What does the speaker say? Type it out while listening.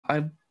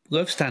I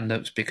love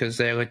stand-ups because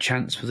they're a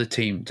chance for the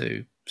team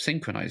to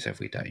synchronize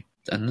every day.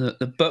 And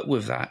the but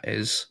with that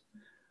is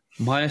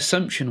my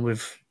assumption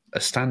with a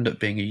stand-up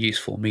being a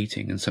useful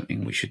meeting and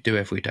something we should do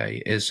every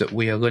day is that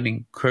we are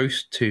running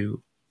close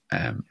to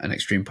an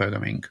extreme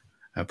programming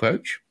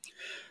approach,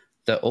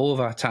 that all of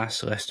our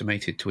tasks are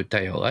estimated to a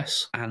day or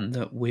less, and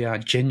that we are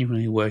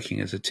genuinely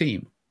working as a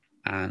team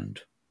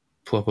and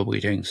probably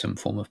doing some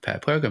form of pair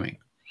programming.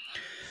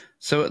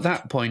 So at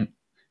that point,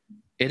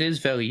 it is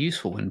very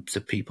useful when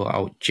the people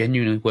are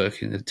genuinely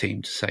working as a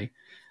team to say,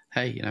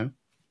 hey, you know,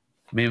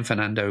 me and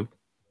Fernando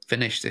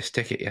finished this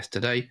ticket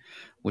yesterday.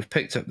 We've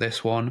picked up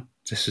this one.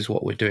 This is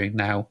what we're doing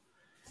now.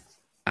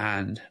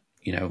 And,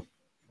 you know,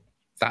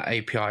 that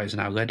API is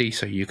now ready,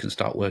 so you can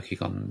start working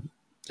on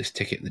this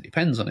ticket that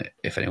depends on it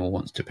if anyone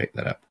wants to pick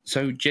that up.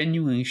 So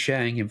genuinely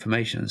sharing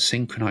information and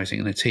synchronizing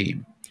in a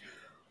team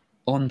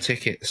on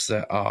tickets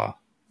that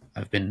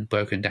have been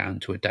broken down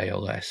to a day or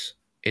less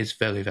is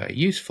very, very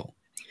useful.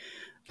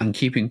 And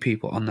keeping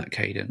people on that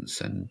cadence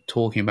and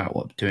talking about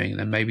what we're doing, and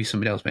then maybe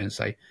somebody else may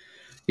say,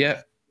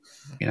 yeah,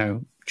 you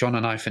know, John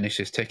and I finished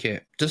this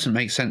ticket. Doesn't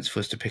make sense for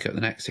us to pick up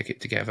the next ticket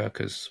together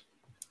because,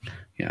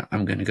 you know,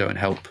 I'm going to go and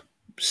help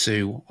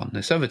Sue on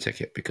this other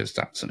ticket because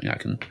that's something I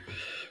can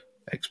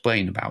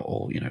explain about,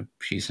 or, you know,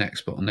 she's an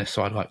expert on this,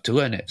 so I'd like to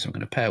learn it, so I'm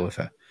going to pair with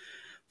her.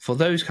 For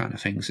those kind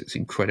of things, it's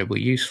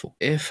incredibly useful.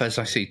 If, as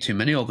I see too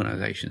many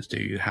organizations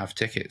do, you have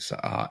tickets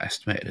that are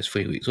estimated as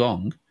 3 weeks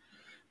long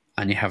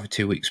and you have a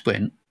 2-week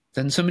sprint,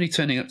 then somebody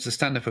turning up to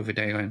stand-up every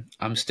day going,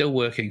 I'm still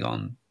working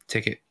on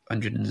ticket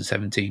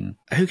 117.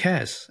 Who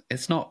cares?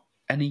 It's not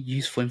any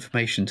useful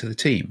information to the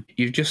team.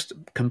 You've just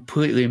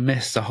completely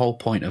missed the whole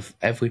point of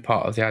every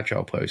part of the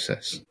agile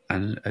process.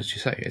 And as you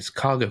say, it's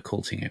cargo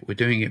culting it. We're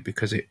doing it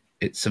because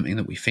it's something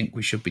that we think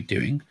we should be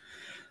doing.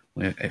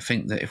 I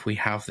think that if we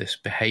have this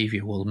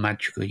behavior, we'll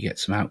magically get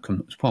some outcome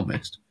that was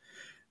promised,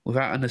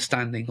 without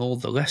understanding all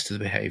the rest of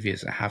the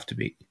behaviors that have to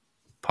be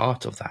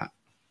part of that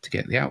to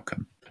get the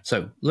outcome.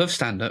 So love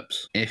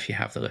stand-ups if you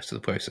have the rest of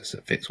the process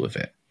that fits with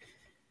it.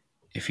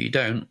 If you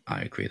don't,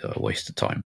 I agree they're a waste of time.